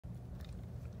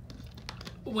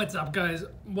What's up, guys?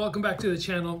 Welcome back to the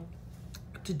channel.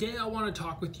 Today I want to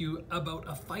talk with you about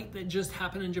a fight that just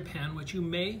happened in Japan, which you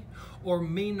may or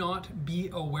may not be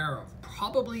aware of.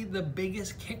 Probably the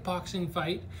biggest kickboxing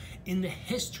fight in the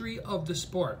history of the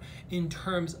sport in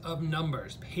terms of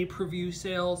numbers, pay-per-view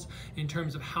sales, in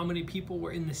terms of how many people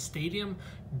were in the stadium.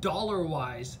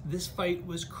 Dollar-wise, this fight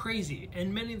was crazy.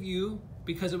 And many of you,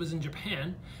 because it was in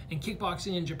Japan, and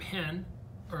kickboxing in Japan,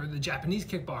 or the Japanese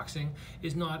kickboxing,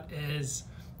 is not as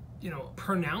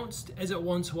pronounced as it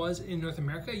once was in North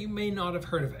America, you may not have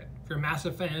heard of it. If you're a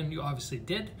massive fan, you obviously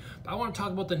did. But I want to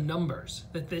talk about the numbers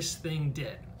that this thing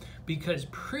did. Because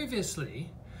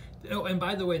previously, oh, and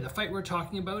by the way, the fight we're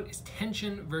talking about is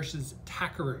Tenshin versus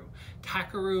Takeru.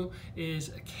 Takeru is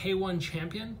a K1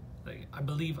 champion, I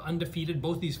believe undefeated.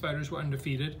 Both these fighters were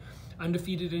undefeated.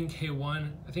 Undefeated in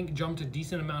K1, I think jumped a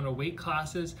decent amount of weight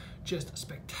classes, just a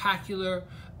spectacular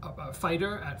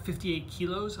fighter at 58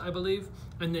 kilos, I believe.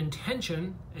 And then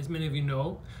Tenshin, as many of you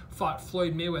know, fought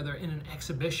Floyd Mayweather in an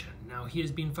exhibition. Now he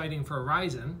has been fighting for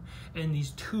Ryzen, and these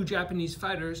two Japanese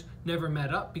fighters never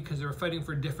met up because they were fighting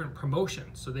for different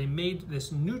promotions. So they made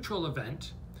this neutral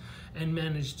event and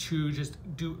managed to just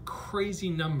do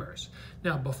crazy numbers.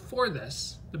 Now before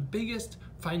this, the biggest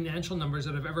financial numbers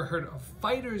that I've ever heard of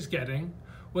fighters getting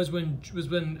was when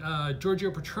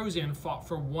Giorgio Petrosian fought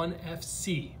for ONE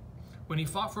FC. When he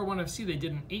fought for ONE FC, they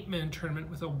did an 8-man tournament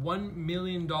with a $1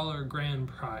 million grand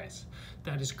prize.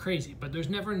 That is crazy, but there's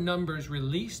never numbers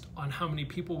released on how many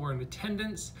people were in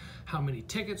attendance, how many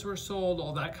tickets were sold,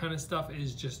 all that kind of stuff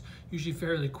is just usually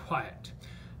fairly quiet.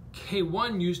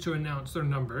 K1 used to announce their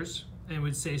numbers and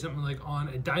would say something like on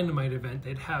a Dynamite event,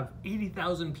 they'd have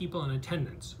 80,000 people in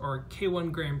attendance, or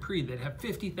K1 Grand Prix, they'd have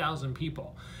 50,000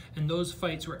 people. And those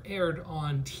fights were aired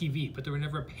on TV, but there were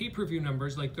never pay-per-view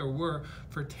numbers like there were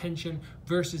for Tenshin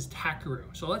versus Takeru.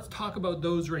 So let's talk about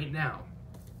those right now.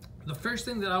 The first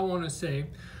thing that I want to say,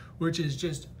 which is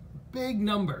just big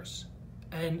numbers,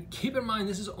 and keep in mind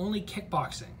this is only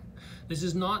kickboxing. This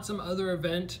is not some other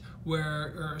event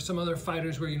or some other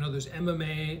fighters where there's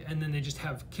MMA and then they just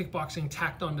have kickboxing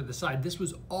tacked onto the side. This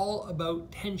was all about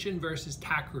Tenshin versus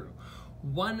Takeru.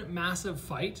 One massive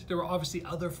fight. There were obviously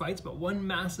other fights, but one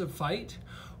massive fight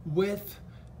with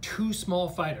two small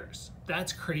fighters.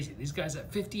 That's crazy. These guys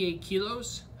at 58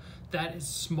 kilos, that is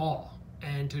small.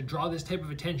 And to draw this type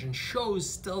of attention shows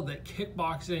still that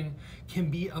kickboxing can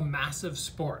be a massive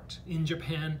sport in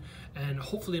Japan and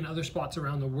hopefully in other spots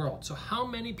around the world. So how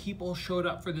many people showed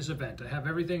up for this event? I have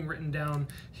everything written down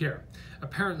here.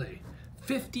 Apparently,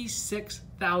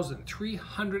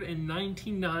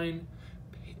 56,399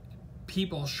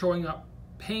 people showing up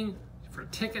paying for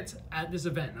tickets at this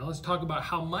event. Now let's talk about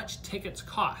how much tickets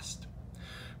cost.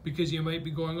 Because you might be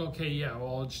going, okay, yeah,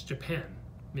 well, it's Japan.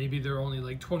 Maybe they're only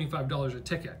like $25 a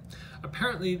ticket.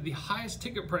 Apparently, the highest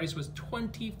ticket price was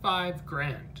 25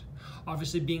 grand.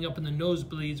 Obviously, being up in the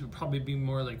nosebleeds would probably be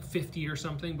more like 50 or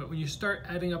something, but when you start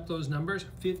adding up those numbers,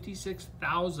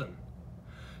 56,000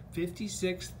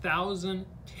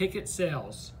 ticket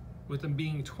sales, with them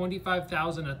being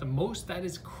 25,000 at the most. That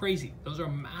is crazy. Those are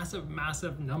massive,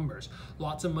 massive numbers.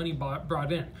 Lots of money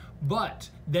brought in. But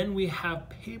then we have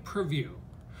pay-per-view.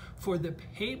 For the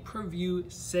pay-per-view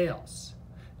sales,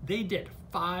 they did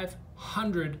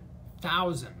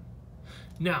 500,000.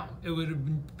 Now, it would have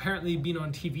apparently been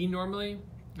on TV normally,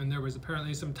 and there was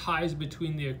apparently some ties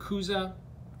between the Yakuza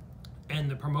and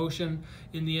the promotion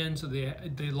in the end, so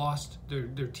they lost their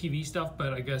TV stuff,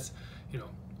 but I guess,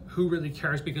 who really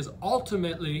cares? Because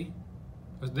ultimately,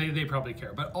 they probably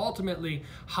care, but ultimately,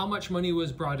 how much money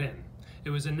was brought in? It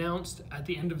was announced at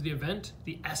the end of the event,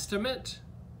 the estimate,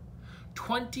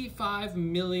 $25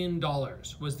 million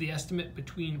was the estimate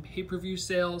between pay-per-view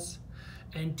sales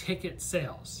and ticket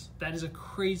sales. That is a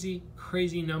crazy,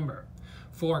 crazy number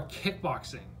for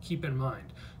kickboxing, keep in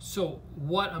mind. So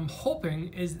what I'm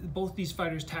hoping is both these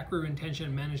fighters, Takeru and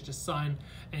Tenshin, managed to sign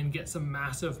and get some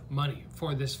massive money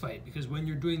for this fight, because when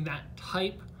you're doing that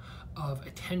type of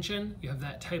attention, you have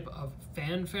that type of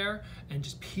fanfare and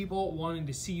just people wanting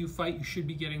to see you fight, you should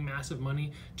be getting massive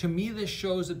money. To me, this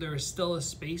shows that there is still a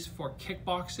space for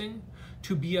kickboxing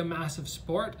to be a massive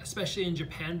sport, especially in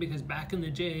Japan, because back in the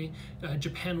day,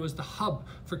 Japan was the hub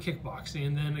for kickboxing.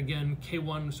 And then again,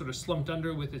 K1 sort of slumped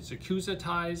under with its Yakuza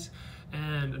ties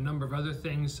and a number of other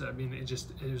things. I mean, it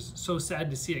was so sad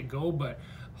to see it go, but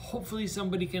hopefully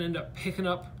somebody can end up picking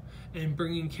up and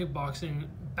bringing kickboxing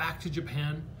back to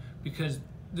Japan, because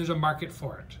there's a market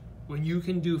for it. When you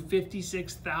can do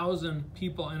 56,000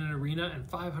 people in an arena and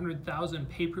 500,000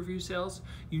 pay-per-view sales,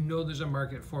 you know there's a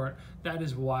market for it. That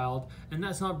is wild. And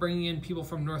that's not bringing in people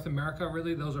from North America,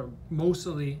 really. Those are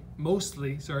mostly,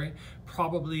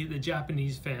 probably the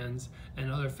Japanese fans and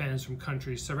other fans from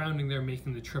countries surrounding there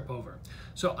making the trip over.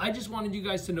 So I just wanted you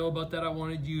guys to know about that. I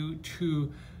wanted you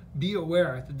to be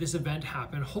aware that this event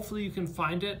happened. Hopefully you can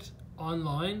find it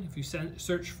online. If you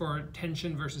search for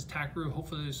Tenshin versus Takeru,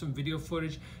 hopefully there's some video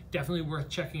footage. Definitely worth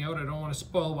checking out. I don't want to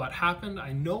spoil what happened.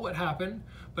 I know what happened,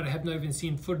 but I have not even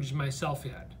seen footage myself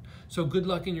yet. So good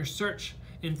luck in your search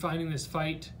in finding this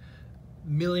fight.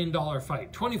 $1 million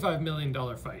fight, $25 million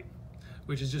fight,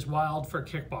 which is just wild for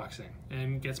kickboxing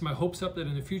and gets my hopes up that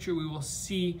in the future we will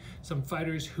see some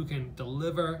fighters who can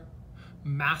deliver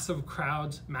massive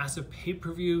crowds, massive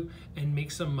pay-per-view, and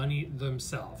make some money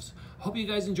themselves. Hope you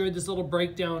guys enjoyed this little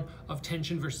breakdown of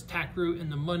Tenshin versus Takeru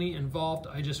and the money involved.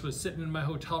 I just was sitting in my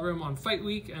hotel room on fight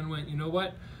week and went, you know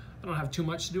what? I don't have too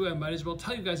much to do. I might as well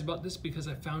tell you guys about this because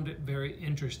I found it very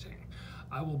interesting.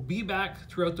 I will be back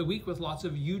throughout the week with lots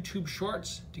of YouTube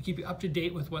shorts to keep you up to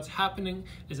date with what's happening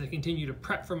as I continue to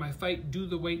prep for my fight, do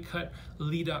the weight cut,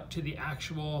 lead up to the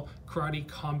actual karate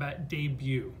combat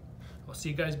debut. I'll see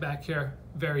you guys back here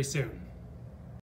very soon.